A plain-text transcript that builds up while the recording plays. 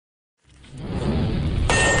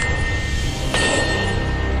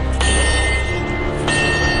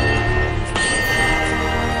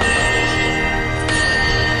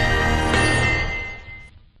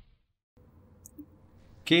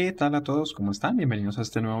¿Qué tal a todos? ¿Cómo están? Bienvenidos a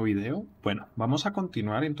este nuevo video. Bueno, vamos a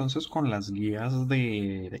continuar entonces con las guías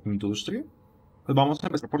de industria. Pues vamos a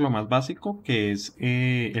empezar por lo más básico, que es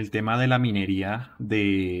el tema de la minería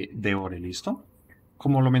de ore, ¿listo?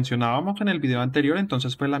 Como lo mencionábamos en el video anterior,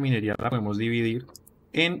 entonces pues la minería la podemos dividir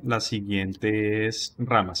en las siguientes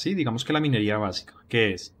ramas, ¿sí? Digamos que la minería básica,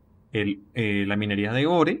 que es la minería de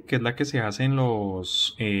ore, que es la que se hace en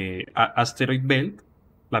los asteroid belt,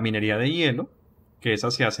 la minería de hielo, que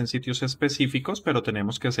esa se hace en sitios específicos, pero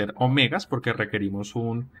tenemos que hacer omegas porque requerimos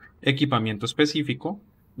un equipamiento específico.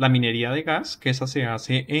 La minería de gas, que esa se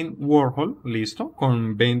hace en Warhol, listo,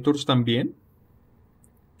 con Ventures también.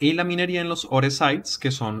 Y la minería en los ore sites,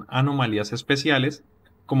 que son anomalías especiales,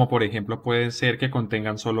 como por ejemplo puede ser que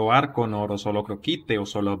contengan solo arconor o solo croquite o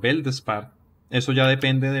solo feldspar. Eso ya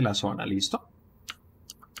depende de la zona, ¿listo?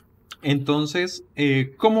 Entonces,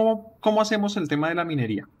 ¿cómo hacemos el tema de la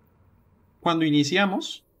minería? Cuando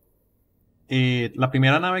iniciamos, la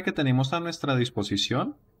primera nave que tenemos a nuestra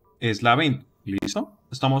disposición es la Vent, ¿listo?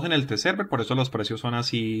 Estamos en el T-Server, por eso los precios son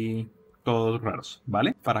así todos raros,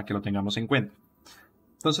 ¿vale? Para que lo tengamos en cuenta.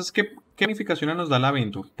 Entonces, ¿qué bonificaciones nos da la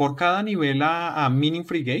Venture? Por cada nivel a Mining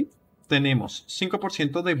Free Gate tenemos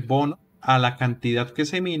 5% de bono a la cantidad que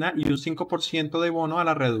se mina y un 5% de bono a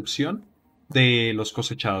la reducción de los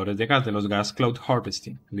cosechadores de gas, de los gas cloud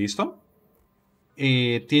harvesting, ¿listo?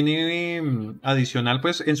 Tiene adicional,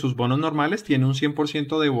 pues en sus bonos normales tiene un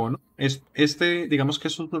 100% de bono. Digamos que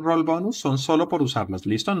esos roll bonus son solo por usarlas,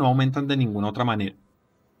 ¿listo? No aumentan de ninguna otra manera.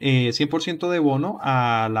 100% de bono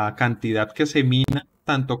a la cantidad que se mina,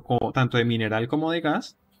 tanto de mineral como de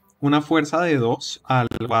gas. Una fuerza de 2 al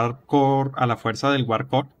war core, a la fuerza del war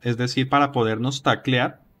core, es decir, para podernos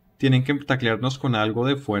taclear, tienen que taclearnos con algo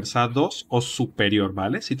de fuerza 2 o superior,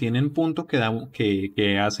 ¿vale? Si tienen punto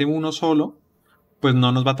que hace uno solo, pues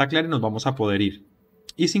no nos va a taclear y nos vamos a poder ir.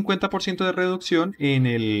 Y 50% de reducción en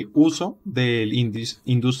el uso del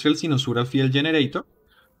Industrial Sinusoidal Fuel Generator,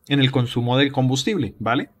 en el consumo del combustible,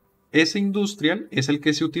 ¿vale? Ese industrial es el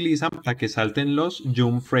que se utiliza para que salten los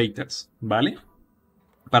Jump Freighters, ¿vale?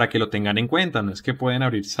 Para que lo tengan en cuenta, no es que pueden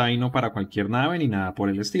abrir Sino para cualquier nave ni nada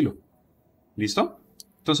por el estilo. ¿Listo?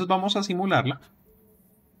 Entonces vamos a simularla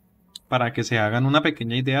para que se hagan una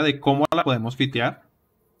pequeña idea de cómo la podemos fitear.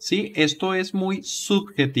 Sí, esto es muy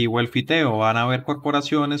subjetivo el fiteo. Van a haber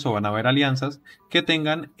corporaciones o van a haber alianzas que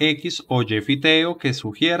tengan X o Y fiteo, que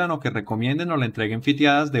sugieran o que recomienden o le entreguen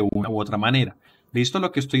fiteadas de una u otra manera. Listo,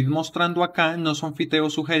 lo que estoy mostrando acá no son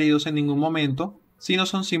fiteos sugeridos en ningún momento, sino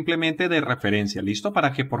son simplemente de referencia. Listo,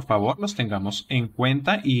 para que por favor los tengamos en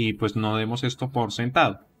cuenta y pues no demos esto por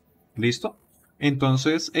sentado. Listo.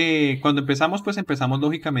 Entonces, cuando empezamos, pues empezamos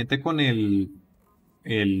lógicamente con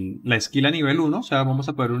la skill a nivel 1, o sea, vamos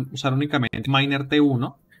a poder usar únicamente miner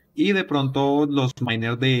T1 y de pronto los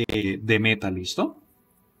miners de meta, ¿listo?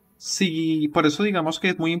 Sí, por eso digamos que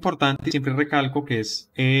es muy importante y siempre recalco que es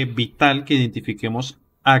vital que identifiquemos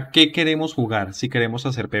a qué queremos jugar, si queremos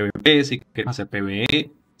hacer PvP, si queremos hacer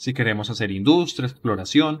PvE, si queremos hacer industria,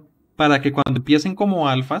 exploración, para que cuando empiecen como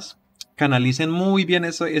alfas, canalicen muy bien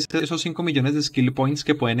esos 5 millones de skill points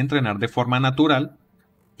que pueden entrenar de forma natural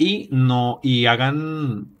y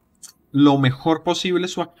hagan lo mejor posible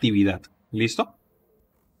su actividad. ¿Listo?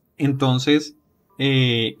 Entonces,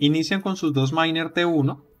 inician con sus dos miner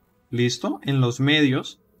T1. ¿Listo? En los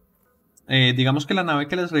medios, digamos que la nave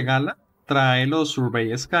que les regala trae los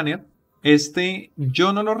Survey Scanner.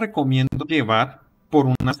 Yo no lo recomiendo llevar por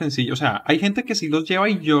una sencilla. O sea, hay gente que sí los lleva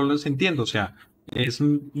y yo los entiendo. O sea, es,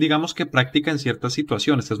 digamos que práctica en ciertas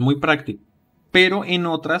situaciones. Es muy práctico. Pero en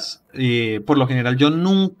otras, por lo general, yo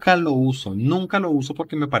nunca lo uso. Nunca lo uso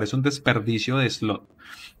porque me parece un desperdicio de slot.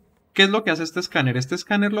 ¿Qué es lo que hace este escáner? Este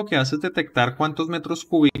escáner lo que hace es detectar cuántos metros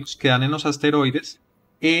cúbicos quedan en los asteroides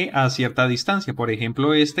a cierta distancia. Por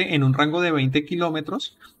ejemplo, en un rango de 20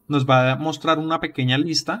 kilómetros nos va a mostrar una pequeña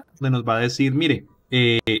lista donde nos va a decir, mire,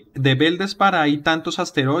 de Feldspar hay tantos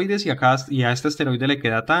asteroides y a este asteroide le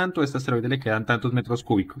queda tanto, a este asteroide le quedan tantos metros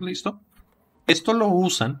cúbicos. ¿Listo? Esto lo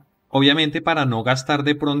usan obviamente para no gastar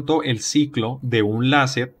de pronto el ciclo de un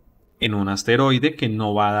láser en un asteroide que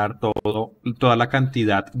no va a dar toda la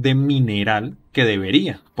cantidad de mineral que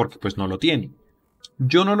debería, porque pues no lo tiene.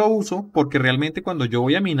 Yo no lo uso porque realmente cuando yo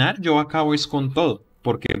voy a minar, yo acabo es con todo.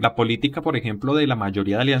 Porque la política, por ejemplo, de la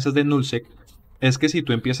mayoría de alianzas de Nullsec es que si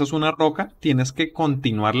tú empiezas una roca, tienes que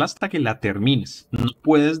continuarla hasta que la termines. No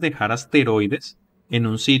puedes dejar asteroides en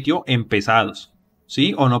un sitio empezados.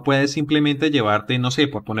 ¿Sí? O no puedes simplemente llevarte, no sé,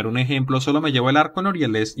 por poner un ejemplo, solo me llevo el Arconor y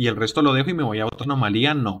el resto lo dejo y me voy a otra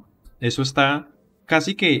anomalía. No. Eso está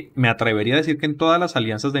casi que me atrevería a decir que en todas las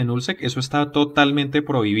alianzas de nullsec eso está totalmente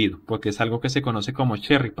prohibido, porque es algo que se conoce como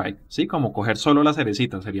cherry pie, ¿sí? Como coger solo la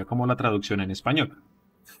cerecita, sería como la traducción en español.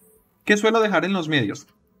 ¿Qué suelo dejar en los medios?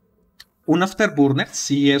 Un afterburner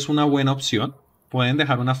sí es una buena opción. Pueden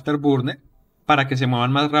dejar un afterburner para que se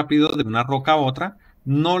muevan más rápido de una roca a otra.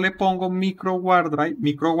 No le pongo micro ward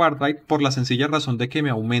drive por la sencilla razón de que me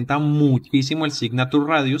aumenta muchísimo el signature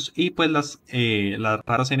radius y pues las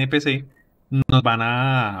raras NPC nos van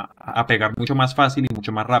a pegar mucho más fácil y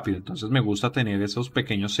mucho más rápido. Entonces me gusta tener esos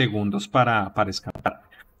pequeños segundos para escapar.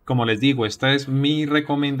 Como les digo, esta es mi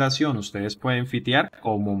recomendación. Ustedes pueden fitear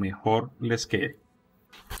como mejor les quede.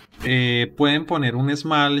 Pueden poner un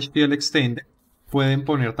Small Shield Extender, pueden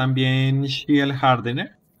poner también Shield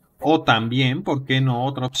Hardener, o también, ¿por qué no?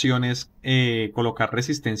 Otra opción es colocar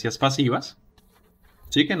resistencias pasivas,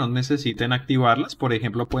 ¿sí? Que no necesiten activarlas. Por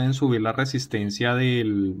ejemplo, pueden subir la resistencia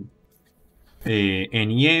del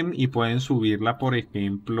en y pueden subirla, por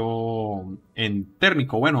ejemplo, en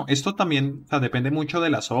térmico. Bueno, esto también, o sea, depende mucho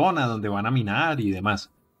de la zona donde van a minar y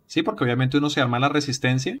demás. Sí, porque obviamente uno se arma la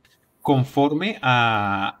resistencia conforme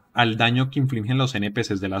al daño que infligen los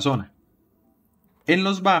NPCs de la zona. En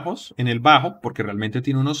los bajos, en el bajo, porque realmente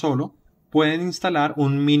tiene uno solo, pueden instalar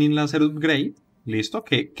un mini laser upgrade. ¿Listo?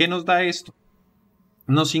 ¿Qué nos da esto?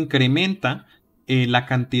 Nos incrementa la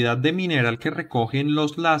cantidad de mineral que recogen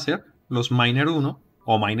los láser, los miner 1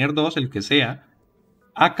 o miner 2, el que sea,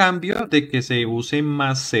 a cambio de que se use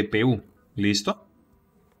más CPU. ¿Listo?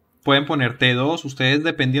 Pueden poner T2, ustedes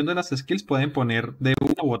dependiendo de las skills pueden poner de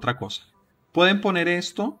una u otra cosa. Pueden poner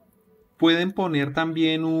esto, pueden poner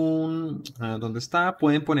también ¿dónde está?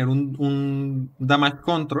 Pueden poner un damage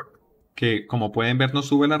control, que como pueden ver nos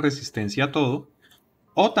sube la resistencia a todo.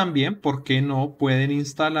 O también, ¿por qué no? Pueden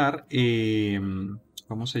instalar,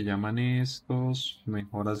 ¿cómo se llaman estos?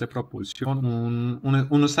 Mejoras de propulsión,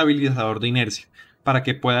 un estabilizador de inercia, para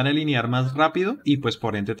que puedan alinear más rápido y pues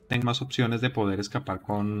por ende tengan más opciones de poder escapar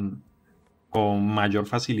con mayor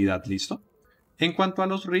facilidad, ¿listo? En cuanto a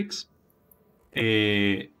los rigs,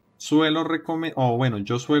 suelo recomendar, o bueno,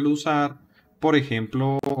 yo suelo usar, por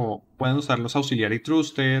ejemplo, pueden usar los auxiliary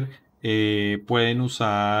thruster, pueden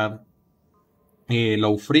usar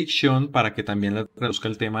low friction para que también les reduzca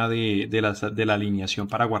el tema de la alineación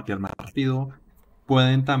para guardiar más rápido.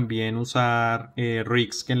 Pueden también usar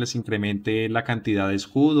rigs que les incremente la cantidad de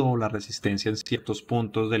escudo o la resistencia en ciertos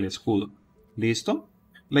puntos del escudo. ¿Listo?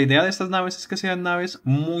 La idea de estas naves es que sean naves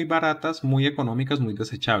muy baratas, muy económicas, muy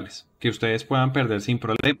desechables, que ustedes puedan perder sin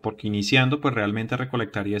problema, porque iniciando pues realmente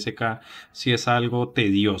recolectar ISK si es algo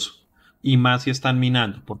tedioso. Y más si están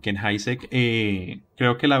minando, porque en Highsec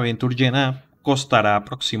creo que la Venture llena costará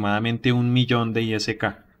aproximadamente 1 millón de ISK,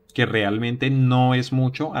 que realmente no es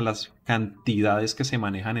mucho a las cantidades que se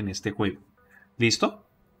manejan en este juego. ¿Listo?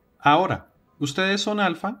 Ahora, ustedes son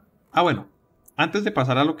alfa. Ah, bueno, antes de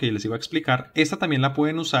pasar a lo que les iba a explicar, esta también la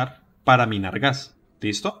pueden usar para minar gas.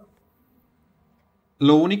 ¿Listo?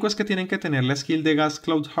 Lo único es que tienen que tener la skill de Gas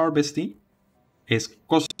Cloud Harvesting. Es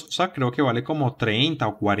costosa, creo que vale como 30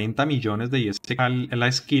 o 40 millones de ISK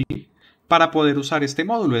la skill para poder usar este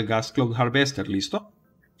módulo, el Gas Cloud Harvester, ¿listo?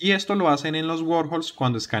 Y esto lo hacen en los wormholes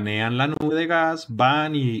cuando escanean la nube de gas,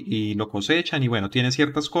 van y lo cosechan y bueno, tiene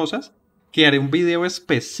ciertas cosas que haré un video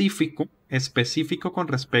específico con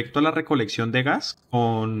respecto a la recolección de gas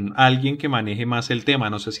con alguien que maneje más el tema.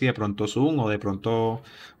 No sé si de pronto Zoom o de pronto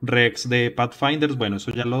Rex de Pathfinders. Bueno,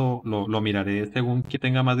 eso ya lo miraré según que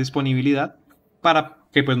tenga más disponibilidad para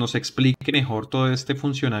que pues nos explique mejor todo este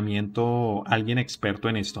funcionamiento alguien experto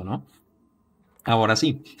en esto, ¿no? Ahora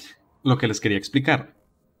sí, lo que les quería explicar.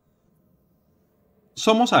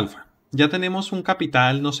 Somos alfa. Ya tenemos un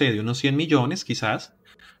capital, no sé, de unos 100 millones quizás.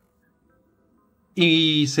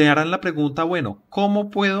 Y se harán la pregunta, bueno, ¿cómo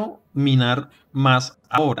puedo minar más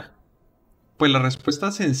ahora? Pues la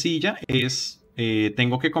respuesta sencilla es,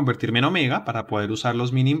 tengo que convertirme en omega para poder usar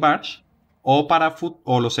los mining barge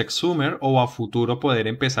o los exhumer o a futuro poder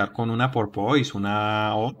empezar con una porpoise,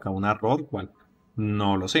 una orca, una rorqual.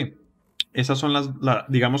 No lo sé. Esas son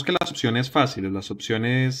digamos que las opciones fáciles, las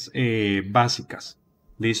opciones básicas.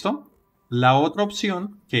 ¿Listo? La otra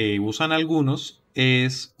opción que usan algunos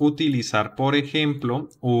es utilizar, por ejemplo,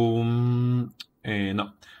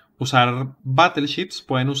 no, usar battleships,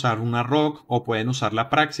 pueden usar una rock o pueden usar la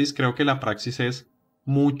praxis. Creo que la praxis es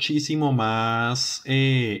muchísimo más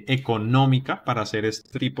económica para hacer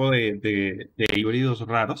este tipo de híbridos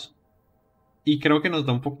raros y creo que nos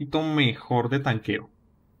da un poquito mejor de tanqueo.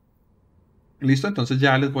 Listo, entonces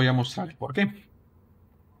ya les voy a mostrar por qué.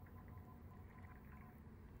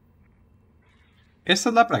 Esta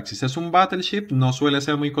es la praxis, es un battleship, no suele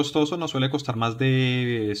ser muy costoso, no suele costar más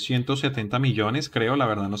de 170 millones, creo, la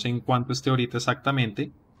verdad no sé en cuánto esté ahorita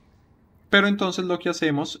exactamente. Pero entonces lo que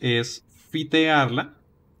hacemos es fitearla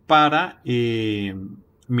para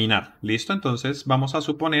minar. ¿Listo? Entonces vamos a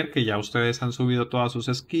suponer que ya ustedes han subido todas sus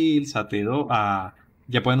skills a T2,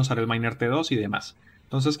 ya pueden usar el miner T2 y demás.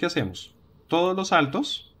 Entonces, ¿qué hacemos? Todos los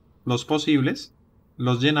altos, los posibles,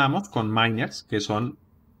 los llenamos con miners, que son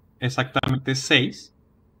exactamente 6.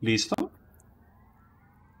 ¿Listo?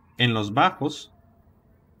 En los bajos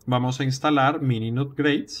vamos a instalar mini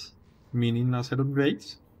upgrades, mini nasser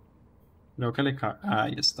upgrades. Creo que le cabe.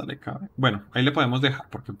 Ahí está, le cabe. Bueno, ahí le podemos dejar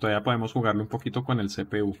porque todavía podemos jugarle un poquito con el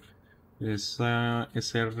CPU.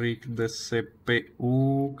 Ese rig de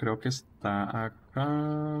CPU creo que está acá.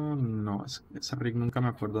 No, ese rig nunca me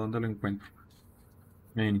acuerdo dónde lo encuentro.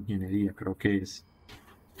 En ingeniería creo que es.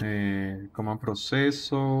 Command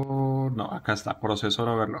Processor. No, acá está, Processor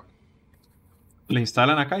Overload. Le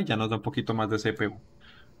instalan acá y ya nos da un poquito más de CPU.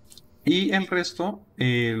 Y el resto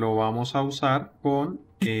lo vamos a usar con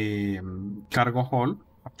Cargo Hold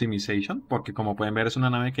Optimization, porque como pueden ver es una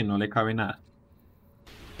nave que no le cabe nada.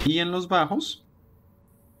 Y en los bajos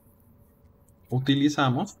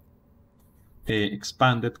utilizamos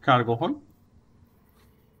Expanded Cargo Hold.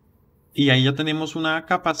 Y ahí ya tenemos una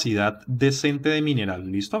capacidad decente de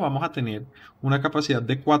mineral. ¿Listo? Vamos a tener una capacidad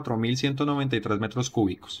de 4.193 metros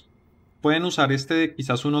cúbicos. Pueden usar este de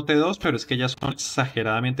quizás un T2, pero es que ya son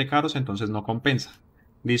exageradamente caros, entonces no compensa.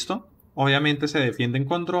 ¿Listo? Obviamente se defienden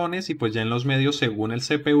con drones y pues ya en los medios, según el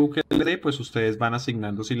CPU que le dé, pues ustedes van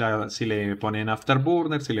asignando si le ponen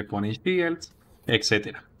afterburner, si le ponen shields,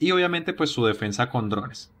 etc. Y obviamente pues su defensa con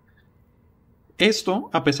drones. Esto,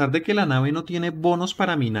 a pesar de que la nave no tiene bonos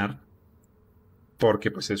para minar,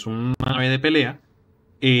 porque pues es una nave de pelea,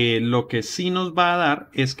 lo que sí nos va a dar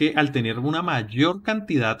es que al tener una mayor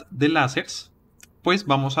cantidad de láseres, pues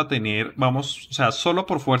vamos a tener, o sea, solo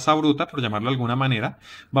por fuerza bruta, por llamarlo de alguna manera,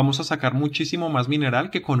 vamos a sacar muchísimo más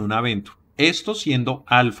mineral que con un Aventur. Esto siendo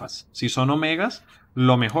alfas. Si son omegas,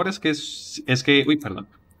 lo mejor uy, perdón.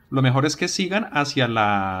 Lo mejor es que sigan hacia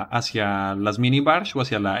las mini barge o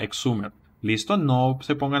hacia la exhumer. ¿Listo? No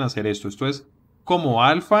se pongan a hacer esto. Esto es como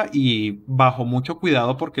alfa y bajo mucho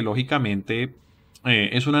cuidado porque lógicamente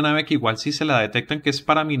es una nave que igual si se la detectan que es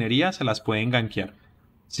para minería, se las pueden gankear.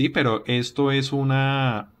 Sí, pero esto es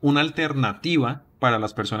una alternativa para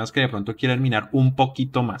las personas que de pronto quieren minar un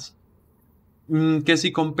poquito más. Que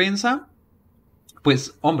si compensa,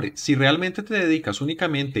 pues hombre, si realmente te dedicas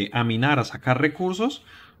únicamente a minar, a sacar recursos,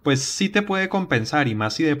 pues sí te puede compensar y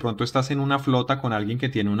más si de pronto estás en una flota con alguien que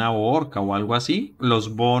tiene una orca o algo así,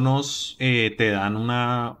 los bonos te dan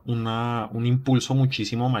un impulso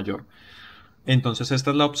muchísimo mayor. Entonces esta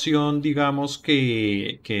es la opción, digamos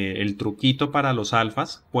que el truquito para los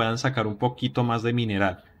alfas puedan sacar un poquito más de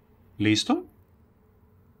mineral. ¿Listo?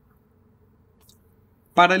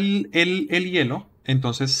 Para el hielo,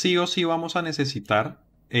 entonces sí o sí vamos a necesitar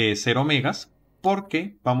 0 megas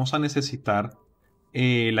porque vamos a necesitar,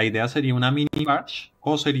 la idea sería una mini barge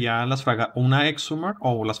o sería una exhumer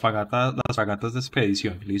o las fragatas de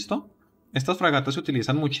expedición. ¿Listo? Estas fragatas se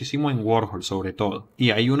utilizan muchísimo en Warhol, sobre todo.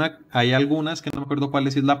 Y hay algunas que no me acuerdo cuál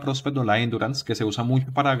es la Prospect o la Endurance, que se usa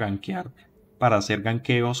mucho para gankear, para hacer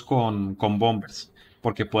gankeos con bombers.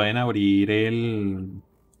 Porque pueden abrir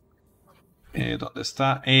 ¿dónde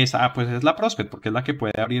está? Pues es la Prospect, porque es la que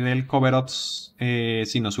puede abrir el Cover Ops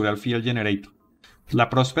Sinusoidal Field Generator. La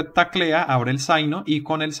Prospect taclea, abre el Sino y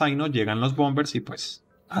con el Sino llegan los bombers y pues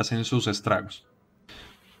hacen sus estragos.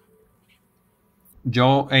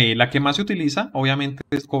 La que más se utiliza, obviamente,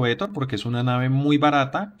 es Covetor, porque es una nave muy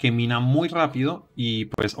barata, que mina muy rápido, y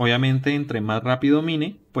pues obviamente entre más rápido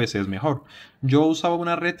mine, pues es mejor. Yo usaba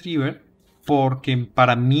una Retriever porque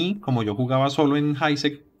para mí, como yo jugaba solo en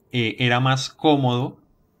Highsec, era más cómodo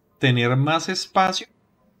tener más espacio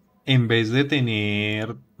en vez de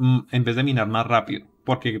minar más rápido.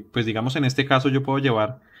 Porque, pues digamos, en este caso yo puedo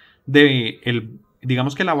llevar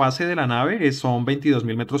digamos que la base de la nave son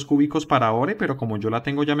 22.000 metros cúbicos para hora, pero como yo la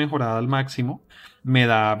tengo ya mejorada al máximo, me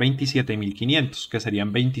da 27.500, que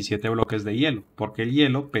serían 27 bloques de hielo, porque el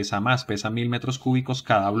hielo pesa más, pesa 1.000 metros cúbicos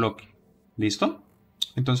cada bloque. ¿Listo?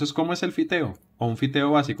 Entonces, ¿cómo es el fiteo? O un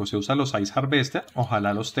fiteo básico, se usa los Ice Harvester,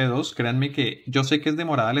 ojalá los T2, créanme que yo sé que es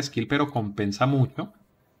demorada la skill, pero compensa mucho.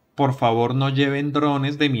 Por favor, no lleven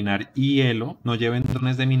drones de minar hielo, no lleven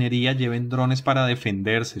drones de minería, lleven drones para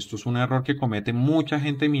defenderse. Esto es un error que comete mucha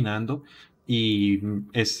gente minando y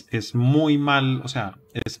es muy mal, o sea,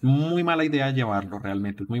 es muy mala idea llevarlo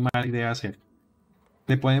realmente, es muy mala idea hacer.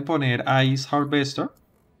 Le pueden poner Ice Harvester,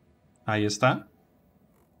 ahí está.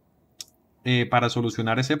 Para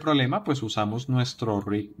solucionar ese problema, pues usamos nuestro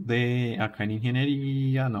rig de acá en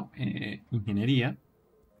ingeniería, no, ingeniería,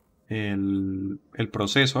 el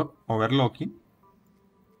procesor overclocking.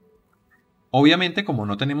 Obviamente, como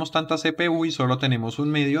no tenemos tanta CPU y solo tenemos un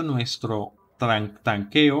medio, nuestro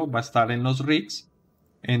tanqueo va a estar en los rigs.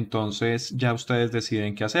 Entonces ya ustedes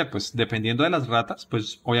deciden qué hacer. Pues dependiendo de las ratas,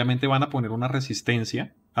 pues obviamente van a poner una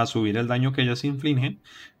resistencia a subir el daño que ellas infligen.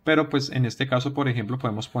 Pero pues en este caso, por ejemplo,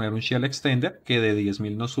 podemos poner un Shell Extender que de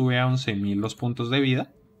 10.000 nos sube a 11.000 los puntos de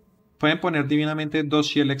vida. Pueden poner divinamente dos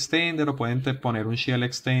Shell Extender o pueden poner un Shell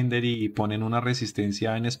Extender y ponen una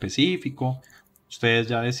resistencia en específico. Ustedes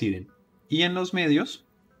ya deciden. Y en los medios,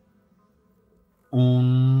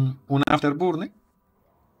 un Afterburner.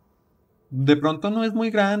 De pronto no es muy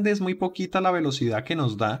grande, es muy poquita la velocidad que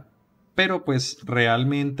nos da, pero pues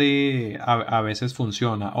realmente a veces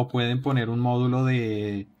funciona. O pueden poner un módulo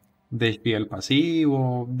de fiel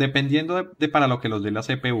pasivo, dependiendo de para lo que los dé la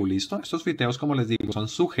CPU, ¿listo? Estos fiteos, como les digo, son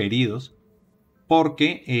sugeridos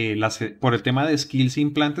porque por el tema de skills e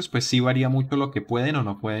implantes, pues sí varía mucho lo que pueden o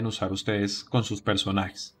no pueden usar ustedes con sus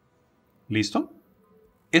personajes. ¿Listo?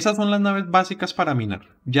 Esas son las naves básicas para minar.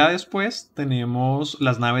 Ya después tenemos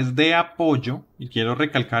las naves de apoyo, y quiero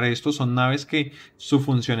recalcar esto, son naves que su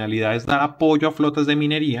funcionalidad es dar apoyo a flotas de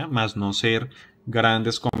minería, más no ser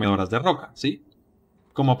grandes comedoras de roca, ¿sí?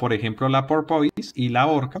 Como por ejemplo la porpoise y la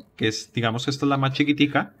orca, que es, digamos, esta es la más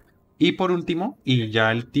chiquitica. Y por último, y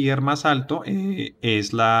ya el tier más alto,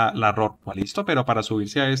 es la rorqual, ¿listo? Pero para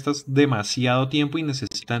subirse a estas demasiado tiempo y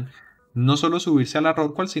necesitan no solo subirse a la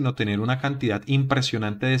rorqual, sino tener una cantidad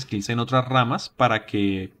impresionante de skills en otras ramas para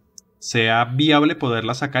que sea viable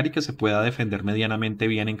poderla sacar y que se pueda defender medianamente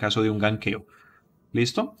bien en caso de un ganqueo.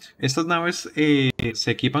 ¿Listo? Estas naves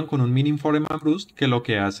se equipan con un Mini Foreman Boost que lo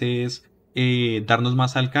que hace es darnos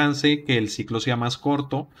más alcance, que el ciclo sea más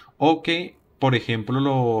corto o que, por ejemplo,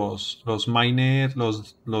 los miners,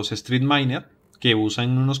 los street miner que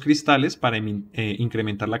usan unos cristales para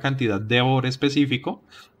incrementar la cantidad de oro específico,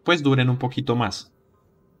 pues duren un poquito más.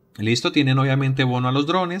 ¿Listo? Tienen obviamente bono a los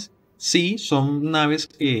drones. Sí, son naves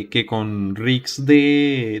que con rigs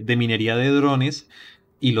de minería de drones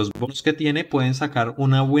y los bonos que tiene pueden sacar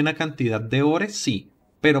una buena cantidad de ores, sí.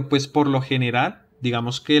 Pero pues por lo general,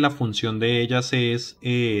 digamos que la función de ellas es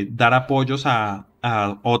dar apoyos a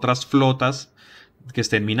otras flotas que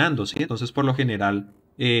estén minando, ¿sí? Entonces por lo general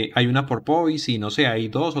hay una porpoise y no sé, hay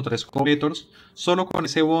dos o tres competitors solo con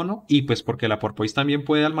ese bono y pues porque la porpoise también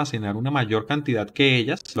puede almacenar una mayor cantidad que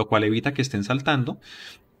ellas, lo cual evita que estén saltando,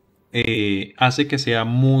 hace que sea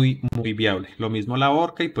muy, muy viable. Lo mismo la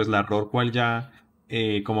orca y pues la rorqual ya,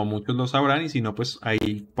 como muchos lo sabrán, y si no, pues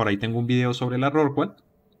ahí, por ahí tengo un video sobre la rorqual.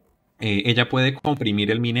 Ella puede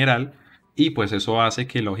comprimir el mineral y pues eso hace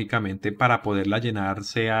que lógicamente para poderla llenar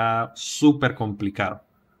sea súper complicado.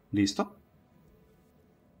 ¿Listo?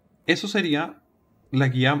 Eso sería la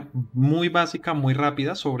guía muy básica, muy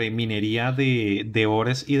rápida sobre minería de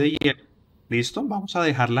ores y de hierro. ¿Listo? Vamos a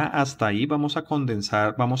dejarla hasta ahí, vamos a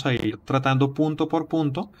condensar, vamos a ir tratando punto por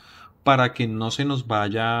punto para que no se nos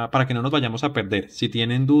vaya, para que no nos vayamos a perder. Si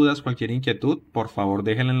tienen dudas, cualquier inquietud, por favor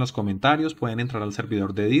déjenla en los comentarios, pueden entrar al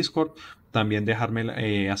servidor de Discord, también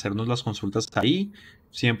dejarme, hacernos las consultas ahí.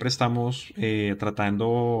 Siempre estamos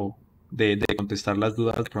tratando de contestar las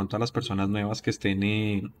dudas de pronto a las personas nuevas que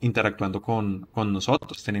estén interactuando con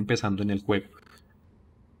nosotros, estén empezando en el juego.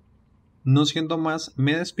 No siendo más,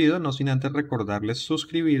 me despido, no sin antes recordarles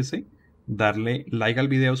suscribirse, darle like al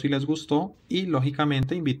video si les gustó y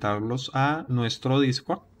lógicamente invitarlos a nuestro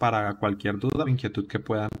Discord para cualquier duda o inquietud que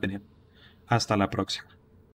puedan tener. Hasta la próxima.